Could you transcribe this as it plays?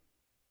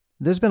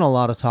There's been a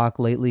lot of talk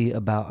lately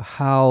about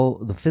how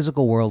the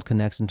physical world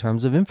connects in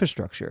terms of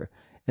infrastructure,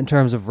 in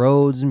terms of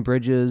roads and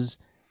bridges,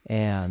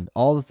 and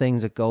all the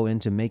things that go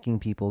into making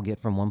people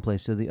get from one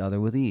place to the other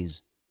with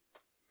ease.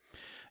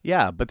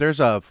 Yeah, but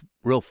there's a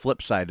real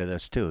flip side to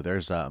this too.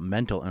 There's a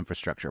mental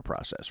infrastructure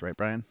process, right,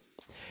 Brian?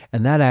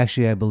 And that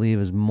actually, I believe,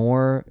 is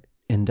more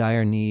in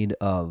dire need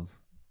of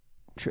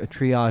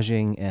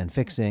triaging and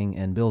fixing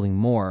and building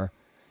more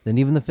than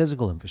even the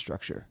physical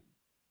infrastructure.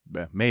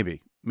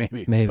 Maybe.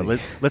 Maybe.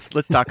 But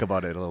let's talk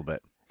about it a little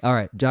bit. All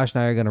right, Josh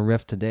and I are going to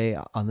riff today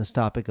on this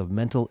topic of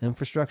mental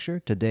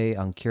infrastructure, today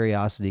on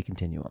Curiosity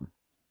Continuum.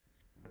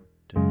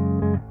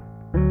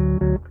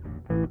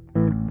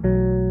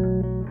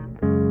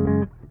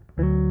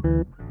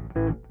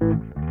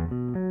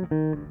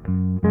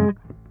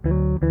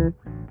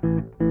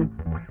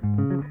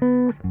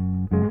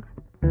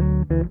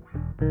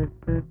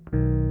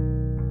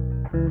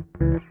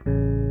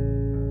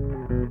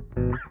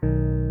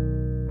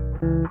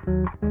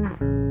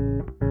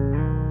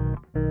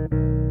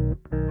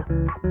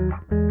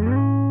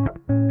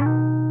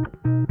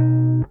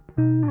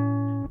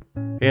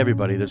 Hey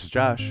everybody, this is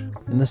Josh.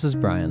 And this is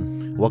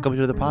Brian. Welcome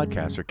to the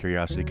podcast for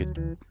Curiosity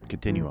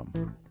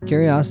Continuum.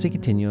 Curiosity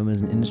Continuum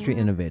is an industry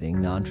innovating,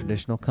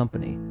 non-traditional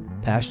company,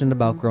 passionate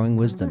about growing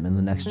wisdom in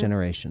the next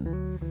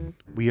generation.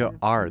 We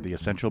are the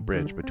essential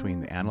bridge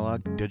between the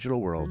analog and digital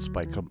worlds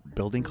by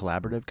building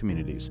collaborative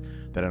communities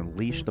that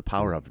unleash the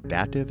power of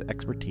adaptive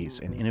expertise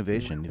and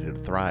innovation needed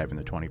to thrive in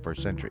the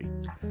 21st century.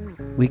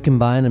 We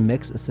combine and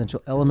mix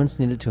essential elements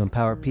needed to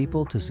empower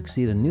people to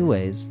succeed in new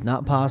ways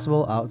not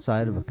possible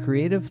outside of a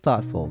creative,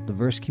 thoughtful,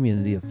 diverse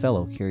community of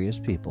fellow curious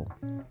people.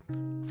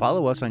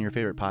 Follow us on your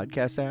favorite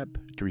podcast app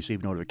to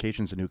receive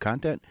notifications of new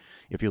content.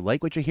 If you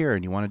like what you hear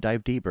and you want to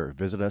dive deeper,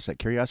 visit us at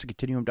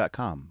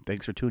curiositycontinuum.com.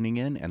 Thanks for tuning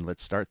in, and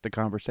let's start the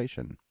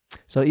conversation.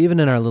 So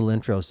even in our little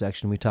intro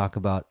section, we talk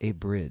about a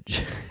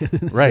bridge.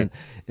 Right. An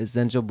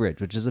essential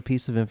bridge, which is a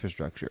piece of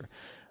infrastructure.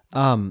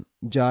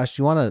 Josh,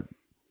 you want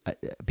to,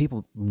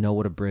 people know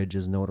what a bridge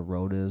is, know what a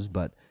road is,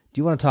 but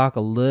do you want to talk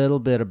a little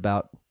bit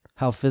about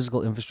how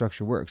physical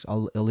infrastructure works?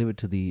 I'll leave it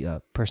to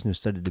the person who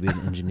studied to be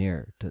an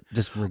engineer to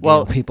just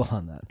regale people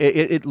on that.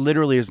 It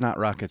literally is not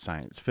rocket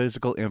science.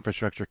 Physical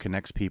infrastructure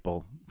connects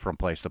people from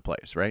place to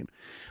place, right?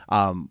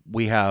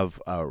 We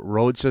have a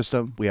road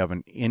system. We have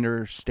an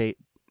interstate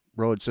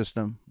road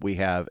system. We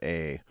have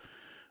a,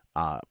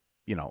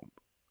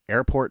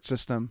 airport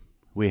system.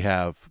 We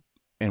have,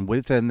 and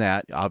within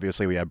that,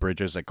 obviously, we have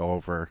bridges that go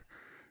over,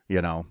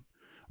 go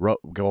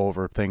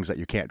over things that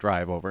you can't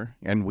drive over,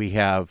 and we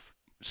have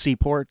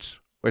seaports,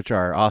 which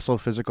are also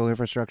physical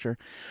infrastructure.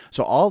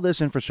 So all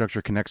this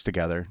infrastructure connects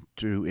together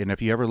and if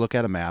you ever look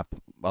at a map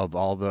of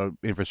all the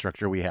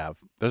infrastructure we have,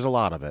 there's a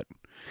lot of it.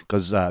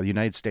 Because the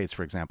United States,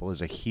 for example,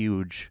 is a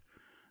huge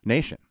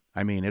nation.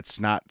 I mean, it's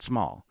not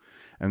small.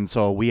 And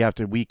so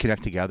we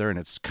connect together, and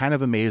it's kind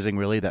of amazing,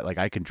 really, that like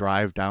I can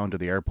drive down to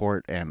the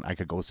airport and I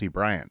could go see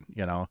Brian,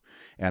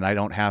 and I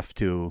don't have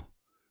to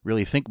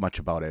really think much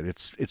about it.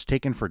 It's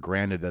taken for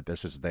granted that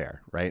this is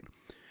there, right?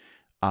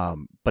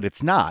 But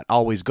it's not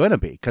always going to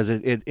be, because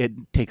it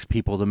takes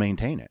people to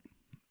maintain it.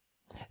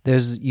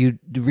 You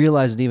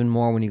realize it even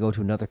more when you go to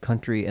another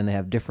country and they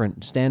have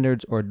different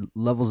standards or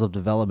levels of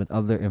development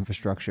of their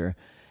infrastructure,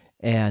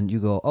 and you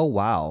go, oh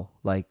wow,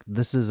 like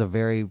this is a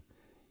very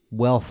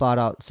well thought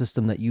out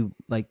system that you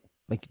like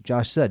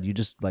Josh said, you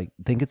just like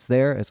think it's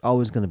there, it's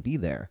always going to be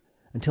there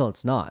until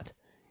it's not,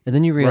 and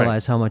then you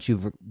realize how much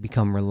you've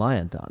become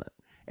reliant on it.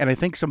 And I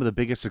think some of the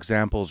biggest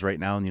examples right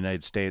now in the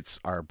United States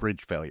are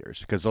bridge failures,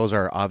 because those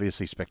are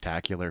obviously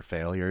spectacular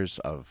failures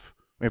of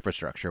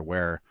infrastructure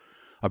where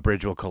a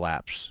bridge will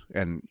collapse.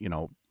 And,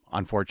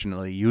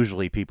 unfortunately,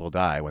 usually people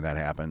die when that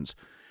happens.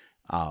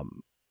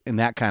 And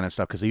that kind of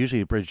stuff, because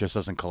usually a bridge just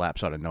doesn't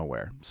collapse out of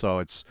nowhere. So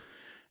it's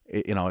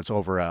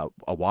over a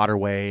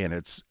waterway, and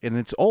it's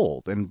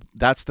old. And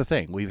that's the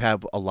thing. We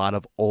have a lot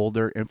of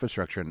older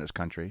infrastructure in this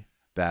country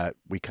that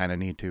we kind of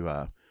need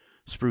to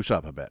spruce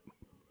up a bit.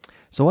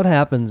 So what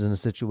happens in a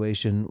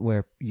situation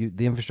where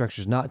the infrastructure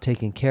is not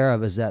taken care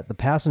of is that the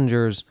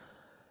passengers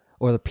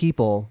or the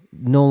people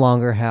no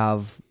longer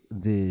have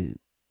the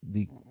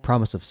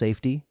promise of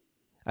safety,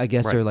 I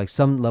guess, right, or like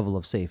some level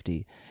of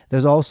safety.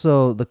 There's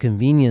also the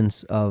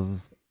convenience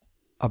of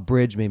a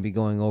bridge maybe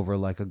going over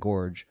like a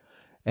gorge,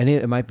 and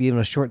it might be even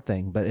a short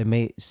thing, but it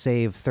may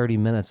save 30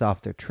 minutes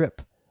off their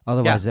trip.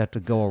 Otherwise, they have to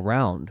go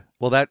around.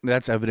 Well,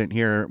 that's evident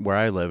here where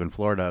I live in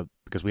Florida,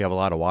 because we have a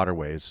lot of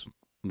waterways.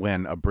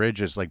 When a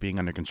bridge is like being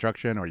under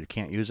construction or you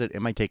can't use it,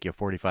 it might take you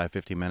 45,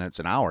 50 minutes,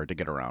 an hour to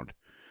get around,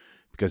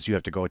 because you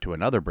have to go to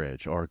another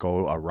bridge or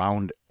go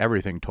around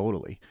everything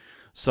totally.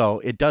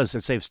 So it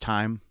saves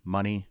time,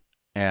 money,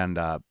 and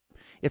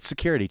it's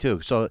security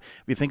too. So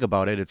if you think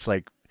about it, it's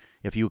like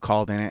if you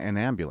called an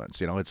ambulance,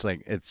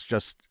 it's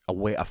just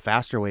a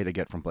faster way to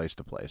get from place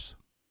to place.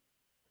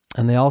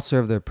 And they all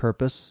serve their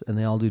purpose, and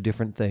they all do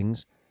different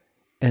things.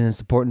 And it's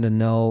important to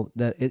know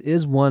that it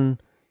is one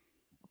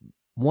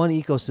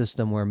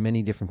ecosystem where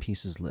many different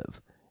pieces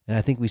live. And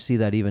I think we see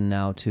that even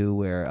now too,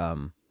 where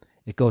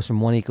it goes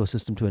from one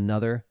ecosystem to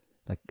another.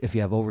 Like if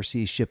you have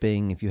overseas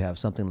shipping, if you have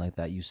something like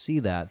that, you see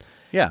that.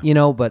 Yeah.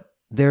 But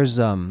there's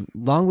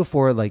long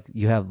before, like,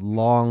 you have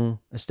long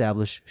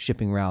established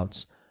shipping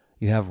routes,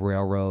 you have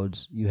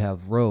railroads, you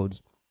have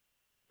roads.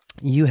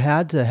 You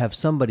had to have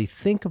somebody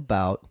think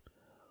about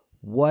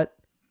what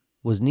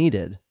was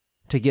needed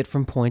to get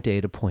from point A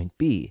to point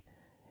B.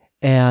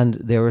 And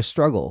there was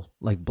struggle,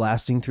 like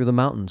blasting through the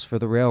mountains for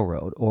the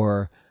railroad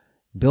or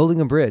building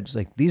a bridge.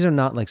 Like, these are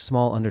not like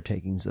small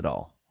undertakings at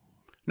all.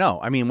 No,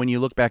 I mean, when you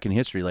look back in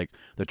history, like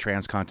the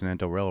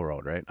Transcontinental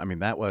Railroad, right? I mean,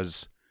 that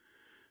was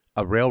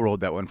a railroad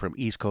that went from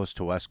East Coast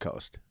to West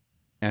Coast,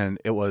 and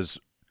it was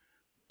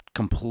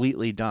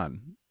completely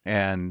done.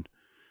 And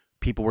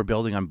people were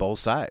building on both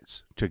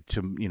sides to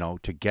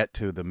get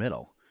to the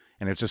middle.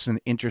 And it's just an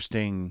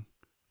interesting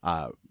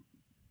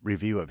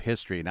review of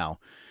history. Now,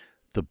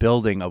 the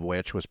building of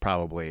which was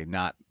probably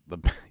not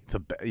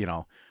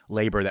the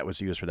labor that was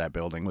used for that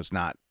building was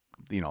not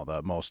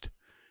the most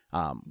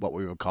what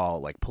we would call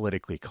like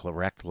politically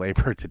correct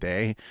labor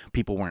today.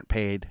 People weren't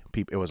paid.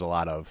 It was a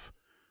lot of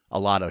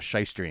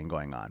shystering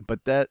going on.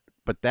 But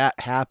that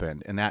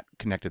happened, and that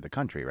connected the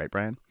country, right,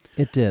 Brian?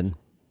 It did.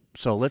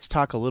 So let's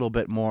talk a little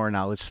bit more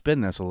now. Let's spin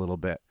this a little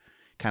bit.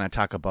 Kind of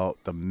talk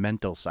about the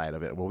mental side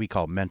of it, what we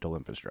call mental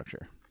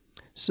infrastructure.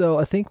 So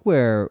I think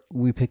where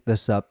we pick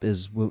this up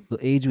is the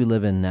age we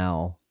live in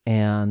now,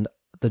 and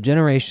the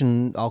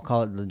generation, I'll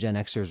call it the Gen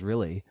Xers,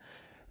 really,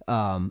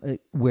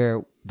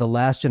 where the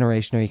last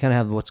generation, or you kind of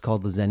have what's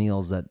called the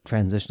Zennials, that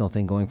transitional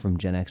thing going from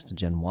Gen X to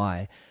Gen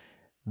Y.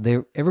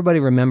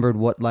 Everybody remembered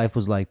what life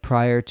was like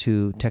prior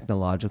to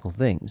technological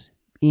things,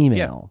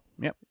 email,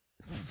 Yep.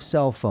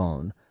 Cell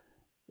phone.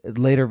 It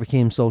later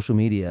became social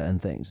media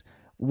and things.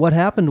 What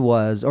happened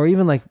was, or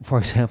even like, for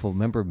example,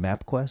 remember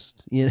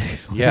MapQuest?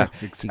 Yeah,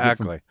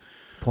 exactly.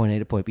 Point A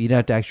to point B. You didn't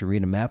have to actually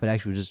read a map. It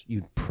actually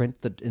you'd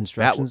print the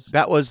instructions.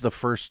 That was the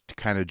first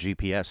kind of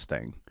GPS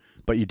thing,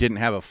 but you didn't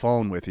have a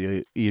phone with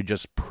you. You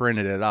just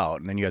printed it out,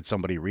 and then you had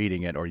somebody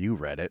reading it, or you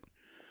read it.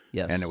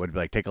 Yes. And it would be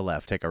like, take a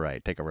lleft, take a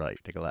right, take a right,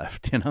 take a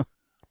left,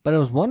 But it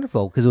was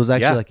wonderful because it was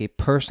actually like a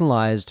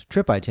personalized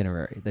trip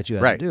itinerary that you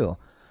had to do.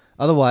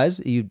 Otherwise,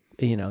 you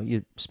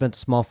spent a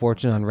small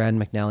fortune on Rand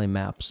McNally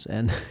maps,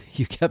 and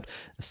you kept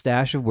a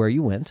stash of where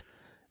you went,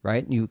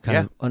 right? You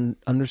kind of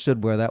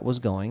understood where that was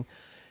going,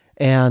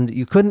 and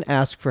you couldn't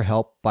ask for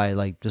help by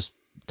like just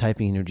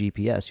typing in your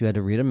GPS. You had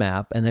to read a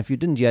map, and if you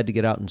didn't, you had to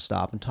get out and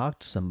stop and talk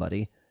to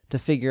somebody to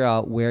figure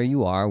out where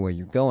you are, where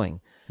you're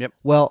going. Yep.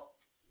 Well,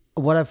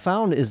 what I've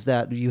found is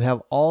that you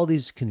have all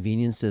these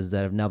conveniences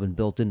that have now been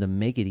built in to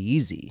make it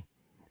easy,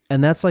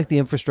 and that's like the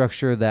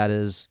infrastructure that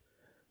is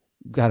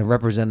kind of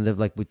representative,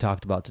 like we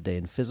talked about today,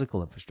 in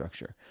physical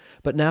infrastructure.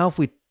 But now if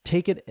we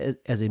take it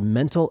as a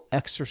mental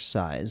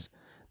exercise,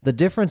 the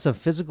difference of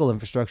physical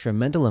infrastructure and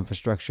mental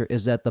infrastructure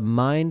is that the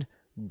mind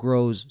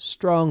grows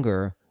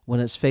stronger when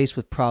it's faced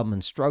with problem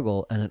and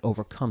struggle, and it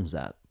overcomes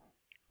that.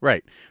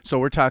 Right. So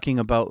we're talking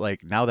about,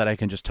 like, now that I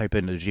can just type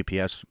into the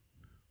GPS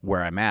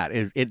where I'm at,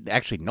 it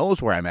actually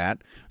knows where I'm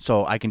at,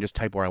 so I can just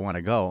type where I want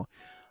to go.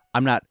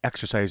 I'm not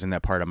exercising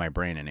that part of my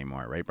brain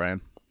anymore, right,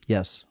 Brian?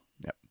 Yes.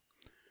 Yep.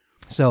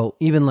 So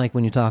even like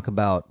when you talk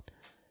about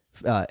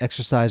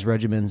exercise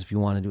regimens, if you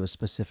want to do a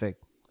specific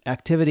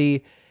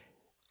activity,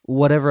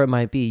 whatever it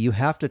might be, you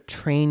have to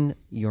train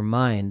your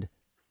mind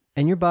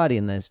and your body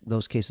in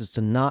those cases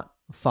to not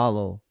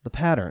follow the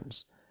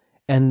patterns.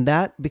 And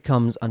that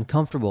becomes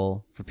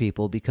uncomfortable for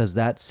people because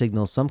that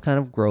signals some kind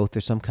of growth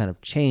or some kind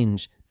of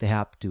change they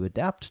have to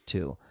adapt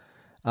to.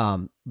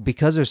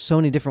 Because there's so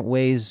many different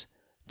ways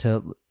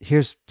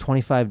here's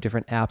 25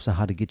 different apps on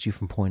how to get you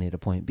from point A to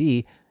point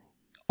B.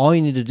 All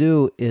you need to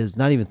do is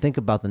not even think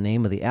about the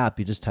name of the app.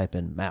 You just type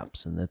in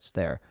maps and it's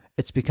there.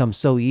 It's become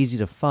so easy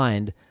to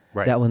find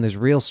that when there's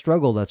real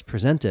struggle that's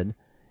presented,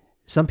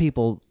 some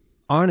people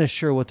aren't as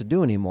sure what to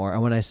do anymore.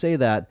 And when I say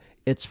that,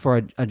 it's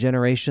for a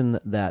generation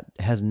that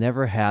has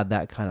never had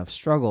that kind of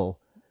struggle.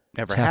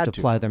 Never to had have to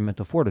apply their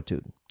mental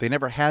fortitude. They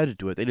never had to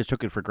do it. They just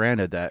took it for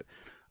granted that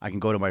I can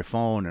go to my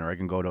phone or I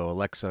can go to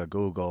Alexa,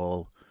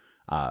 Google,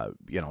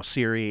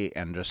 Siri,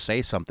 and just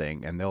say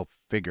something and they'll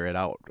figure it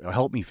out. It'll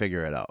help me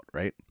figure it out,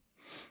 right?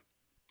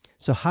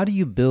 So how do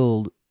you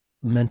build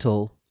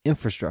mental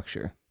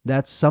infrastructure?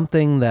 That's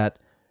something that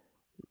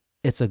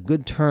it's a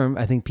good term.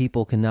 I think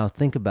people can now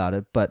think about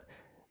it, but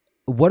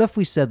what if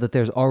we said that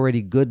there's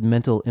already good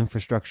mental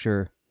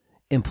infrastructure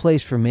in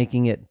place for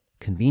making it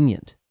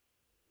convenient?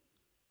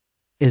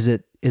 Is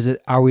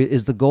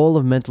the goal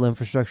of mental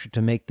infrastructure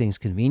to make things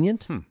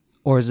convenient,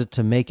 or is it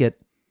to make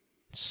it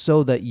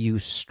so that you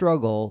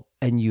struggle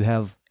and you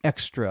have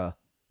extra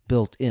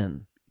built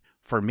in?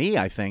 For me,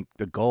 I think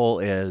the goal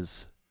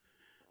is,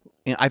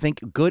 I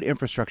think good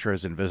infrastructure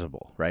is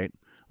invisible, right?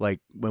 Like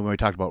when we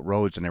talked about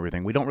roads and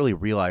everything, we don't really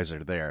realize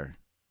they're there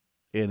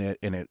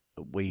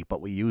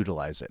but we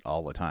utilize it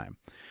all the time.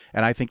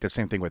 And I think the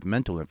same thing with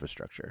mental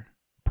infrastructure,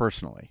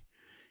 personally.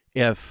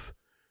 If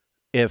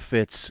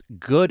it's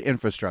good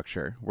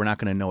infrastructure, we're not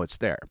going to know it's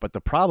there. But the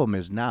problem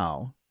is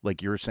now,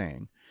 like you were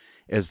saying,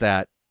 is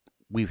that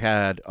we've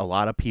had a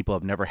lot of people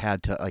have never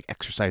had to like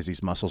exercise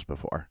these muscles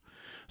before.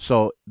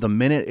 So the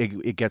minute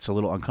it gets a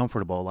little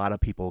uncomfortable, a lot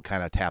of people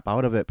kind of tap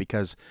out of it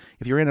because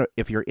if you're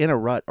in a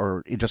rut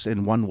or just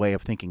in one way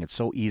of thinking, it's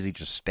so easy to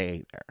just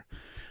stay there.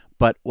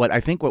 But what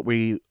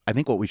we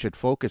should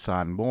focus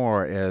on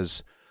more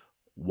is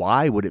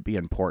why would it be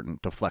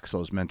important to flex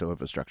those mental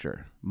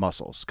infrastructure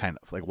muscles? Kind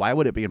of like why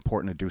would it be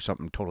important to do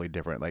something totally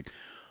different? Like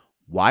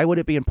why would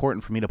it be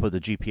important for me to put the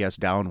GPS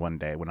down one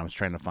day when I was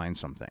trying to find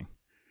something?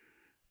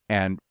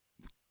 And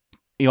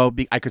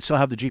I could still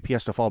have the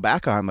GPS to fall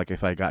back on, like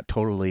if I got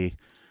totally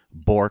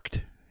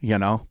borked,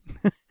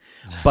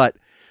 But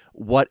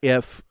what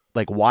if,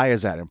 like, why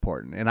is that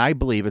important? And I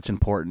believe it's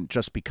important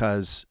just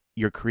because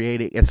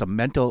it's a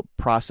mental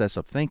process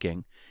of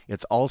thinking.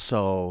 It's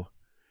also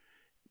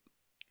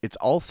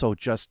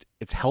just,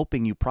 it's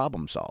helping you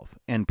problem solve.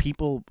 And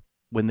people,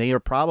 when they are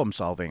problem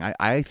solving,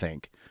 I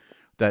think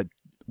that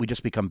we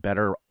just become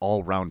better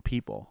all-round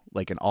people,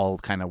 like in all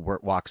kind of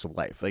walks of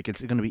life. Like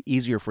it's going to be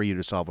easier for you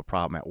to solve a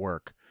problem at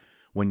work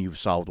when you've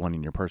solved one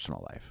in your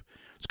personal life.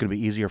 It's going to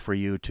be easier for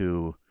you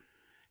to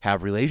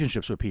have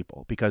relationships with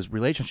people because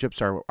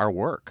relationships are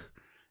work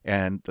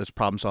and there's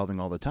problem solving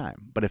all the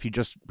time. But if you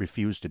just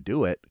refuse to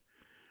do it,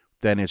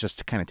 then it's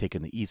just kind of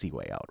taking the easy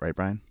way out, right,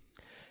 Brian?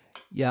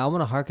 Yeah, I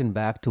want to harken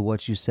back to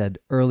what you said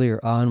earlier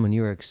on when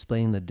you were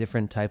explaining the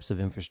different types of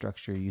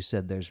infrastructure. You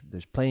said there's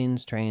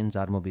planes, trains,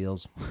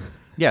 automobiles.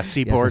 Yeah,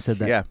 seaports. Yes, I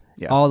said that.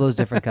 Yeah. All those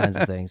different kinds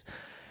of things.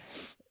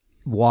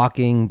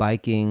 Walking,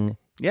 biking.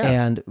 Yeah.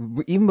 And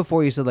even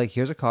before you said, like,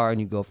 here's a car and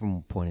you go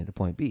from point A to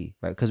point B,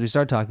 right? Because we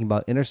started talking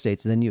about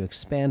interstates and then you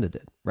expanded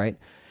it, right?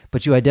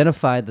 But you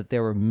identified that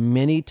there were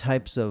many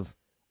types of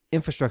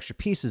infrastructure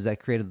pieces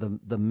that created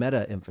the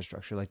meta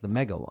infrastructure, like the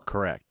mega one.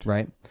 Correct.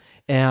 Right.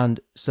 And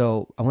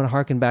so I want to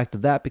harken back to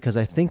that because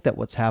I think that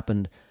what's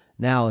happened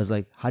now is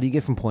like, how do you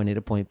get from point A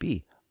to point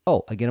B?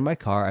 Oh, I get in my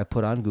car, I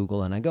put on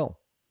Google and I go.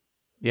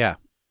 Yeah.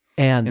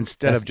 And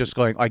instead of just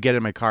going, I get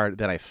in my car,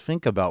 then I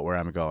think about where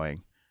I'm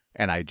going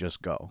and I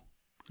just go.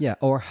 Yeah.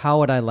 Or how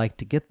would I like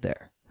to get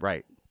there?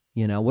 Right.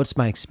 What's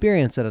my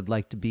experience that I'd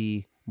like to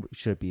be?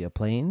 Should it be a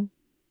plane?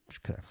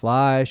 Could I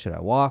fly? Should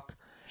I walk?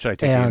 Should I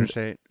take the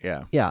interstate?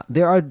 Yeah. Yeah.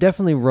 There are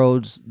definitely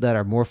roads that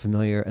are more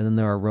familiar and then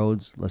there are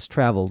roads less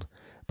traveled.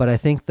 But I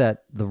think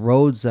that the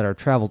roads that are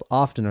traveled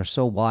often are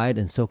so wide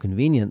and so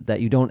convenient that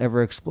you don't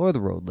ever explore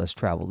the road less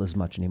traveled as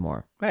much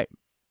anymore. Right.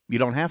 You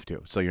don't have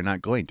to, so you're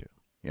not going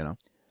to,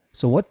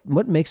 So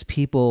what makes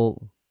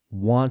people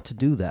want to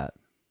do that?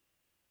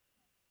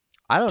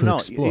 I don't know.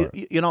 Explore?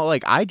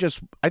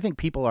 I think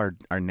people are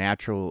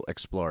natural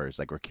explorers.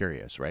 Like we're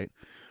curious, right?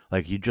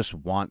 Like you just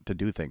want to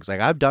do things.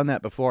 Like I've done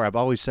that before. I've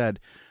always said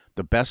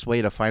the best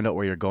way to find out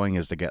where you're going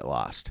is to get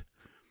lost.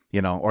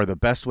 Or the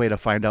best way to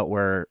find out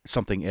where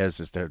something is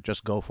to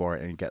just go for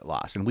it and get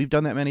lost. And we've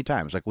done that many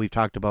times. Like we've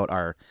talked about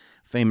our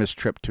famous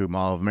trip to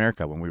Mall of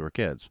America when we were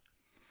kids.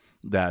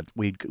 That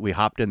we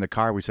hopped in the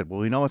car. We said, well,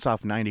 we know it's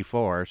off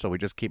 94, so we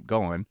just keep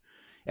going.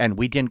 And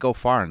we didn't go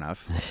far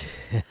enough.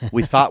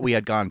 We thought we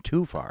had gone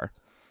too far.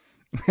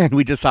 And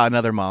we just saw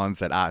another mall and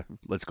said,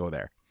 let's go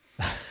there.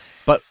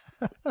 But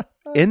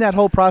in that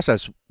whole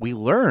process, we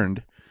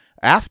learned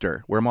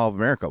after where Mall of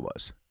America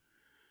was.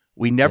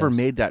 We never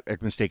made that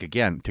mistake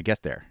again to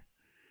get there,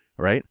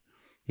 right?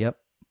 Yep.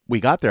 We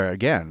got there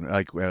again,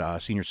 like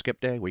senior skip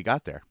day, we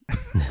got there.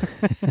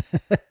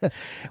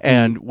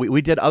 And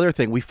we did other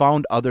things. We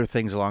found other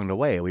things along the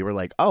way. We were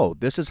like, oh,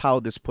 this is how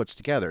this puts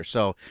together.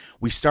 So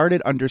we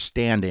started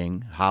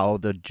understanding how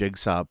the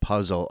jigsaw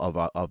puzzle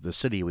of the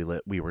city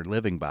we were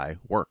living by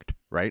worked,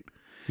 right?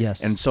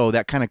 Yes. And so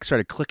that kind of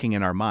started clicking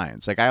in our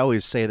minds. Like I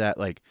always say that,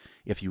 like,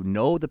 if you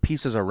know the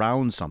pieces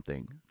around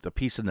something, the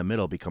piece in the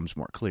middle becomes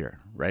more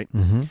clear, right?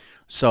 Mm-hmm.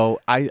 So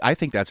I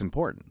think that's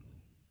important.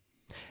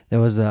 There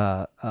was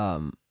I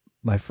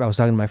was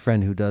talking to my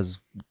friend who does,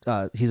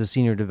 he's a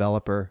senior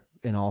developer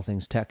in all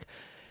things tech.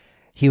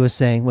 He was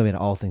saying, wait a minute,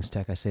 all things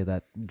tech, I say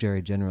that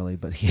very generally,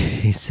 but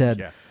he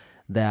said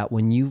that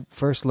when you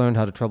first learned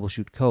how to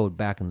troubleshoot code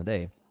back in the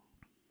day,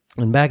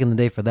 and back in the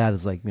day for that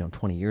is like,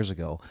 20 years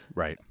ago.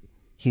 Right.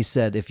 He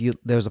said, if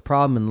there's a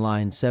problem in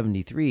line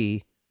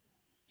 73,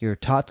 you're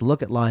taught to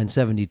look at line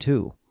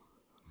 72.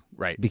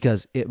 Right.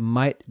 Because it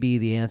might be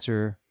the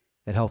answer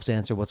that helps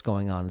answer what's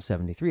going on in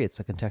 73. It's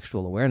a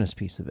contextual awareness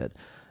piece of it.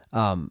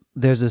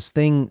 There's this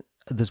thing,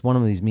 one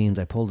of these memes,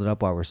 I pulled it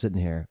up while we're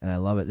sitting here, and I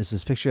love it. It's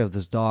this picture of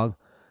this dog,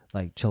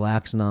 like,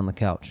 chillaxing on the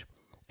couch.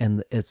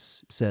 And it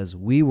says,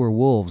 we were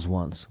wolves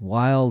once,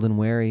 wild and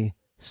wary,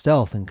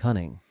 stealth and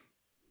cunning.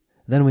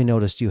 Then we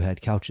noticed you had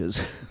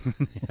couches.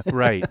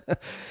 Right.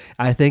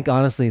 I think,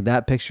 honestly,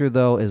 that picture,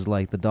 though, is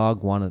like the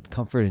dog wanted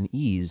comfort and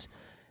ease.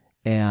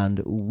 And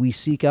we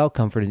seek out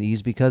comfort and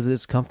ease because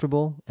it's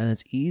comfortable and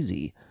it's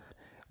easy.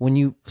 When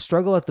you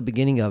struggle at the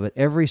beginning of it,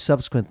 every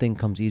subsequent thing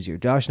comes easier.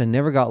 Josh and I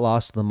never got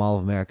lost to the Mall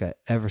of America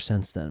ever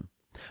since then.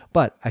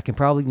 But I can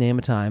probably name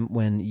a time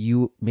when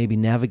you maybe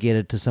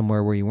navigated to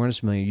somewhere where you weren't as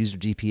familiar,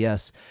 used your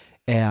GPS,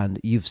 and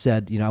you've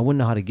said, I wouldn't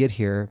know how to get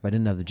here if I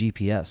didn't have the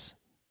GPS.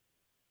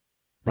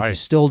 Like, right. You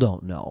still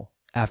don't know.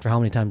 after how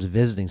many times of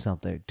visiting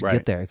something to Right.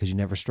 get there because you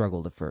never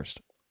struggled at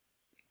first.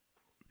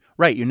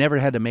 Right. You never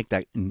had to make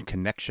that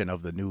connection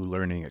of the new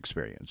learning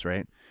experience,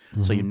 right?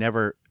 So you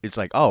never, it's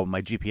like, oh,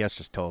 my GPS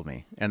just told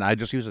me and I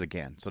just use it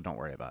again. So don't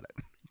worry about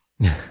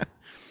it.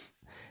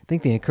 I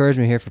think the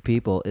encouragement here for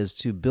people is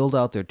to build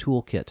out their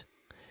toolkit.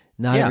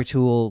 Not Yeah. every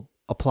tool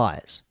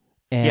applies.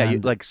 And Yeah.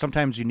 Like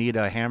sometimes you need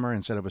a hammer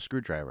instead of a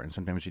screwdriver, and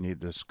sometimes you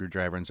need the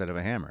screwdriver instead of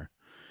a hammer.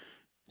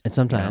 and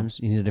sometimes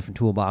you need a different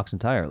toolbox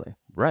entirely.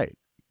 Right.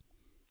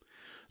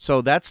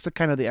 So that's the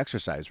kind of the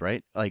exercise,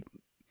 right? Like,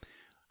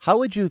 how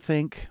would you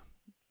think,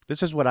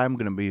 this is what I'm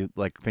going to be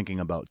like thinking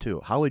about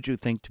too. How would you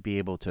think to be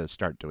able to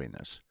start doing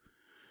this?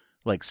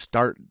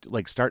 Start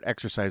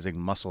exercising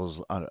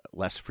muscles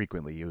less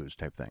frequently used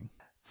type thing.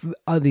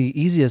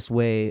 The easiest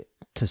way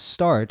to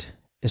start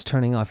is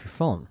turning off your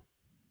phone.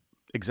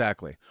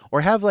 Exactly.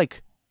 Or have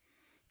like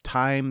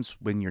times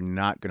when you're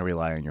not going to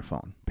rely on your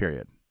phone,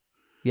 period.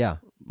 Yeah.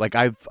 Like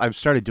I've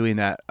started doing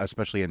that,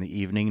 especially in the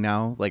evening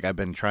now. Like I've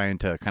been trying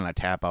to kind of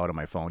tap out of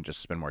my phone just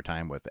to spend more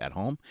time with at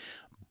home.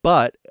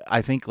 But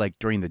I think like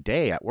during the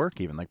day at work,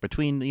 even like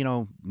between,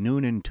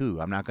 noon and 2,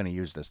 I'm not going to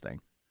use this thing.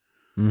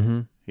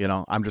 Mm-hmm.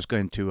 I'm just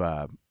going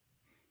to,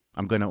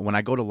 when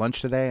I go to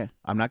lunch today,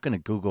 I'm not going to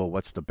Google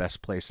what's the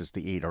best places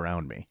to eat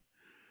around me.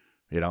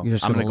 You're I'm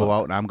just going to gonna go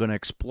look. out and I'm going to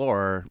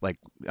explore. Like,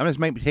 this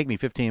might take me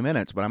 15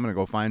 minutes, but I'm going to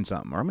go find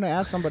something. Or I'm going to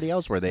ask somebody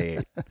else where they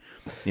ate,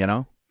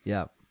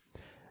 Yeah.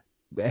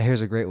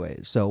 Here's a great way.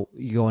 So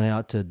you're going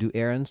out to do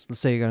errands. Let's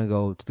say you're going to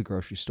go to the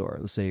grocery store.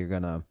 Let's say you're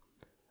going to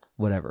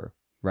whatever,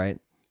 right?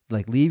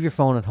 Like leave your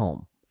phone at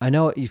home. I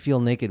know you feel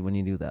naked when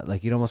you do that.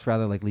 Like you'd almost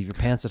rather like leave your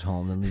pants at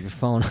home than leave your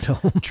phone at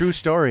home. True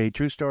story.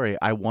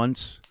 I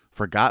once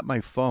forgot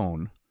my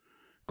phone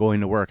going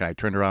to work, and I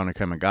turned around and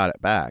come and got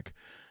it back.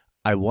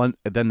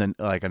 Then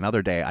like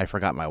another day, I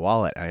forgot my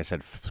wallet, and I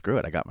said, "Screw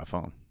it, I got my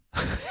phone."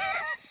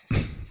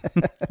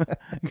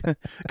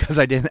 Because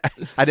I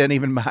didn't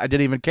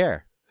even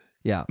care.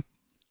 Yeah.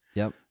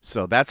 Yep.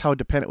 So that's how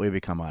dependent we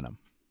become on them.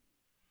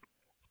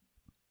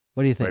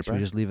 What do you think? Right, Should we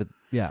Brian? just leave it?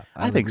 Yeah.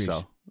 I would think agree.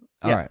 so.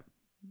 All Yeah. right.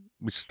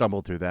 We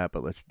stumbled through that,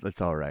 but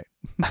that's all right.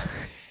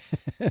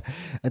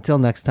 Until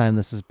next time,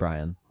 this is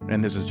Brian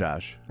And this is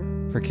Josh.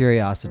 for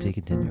Curiosity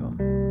Continuum.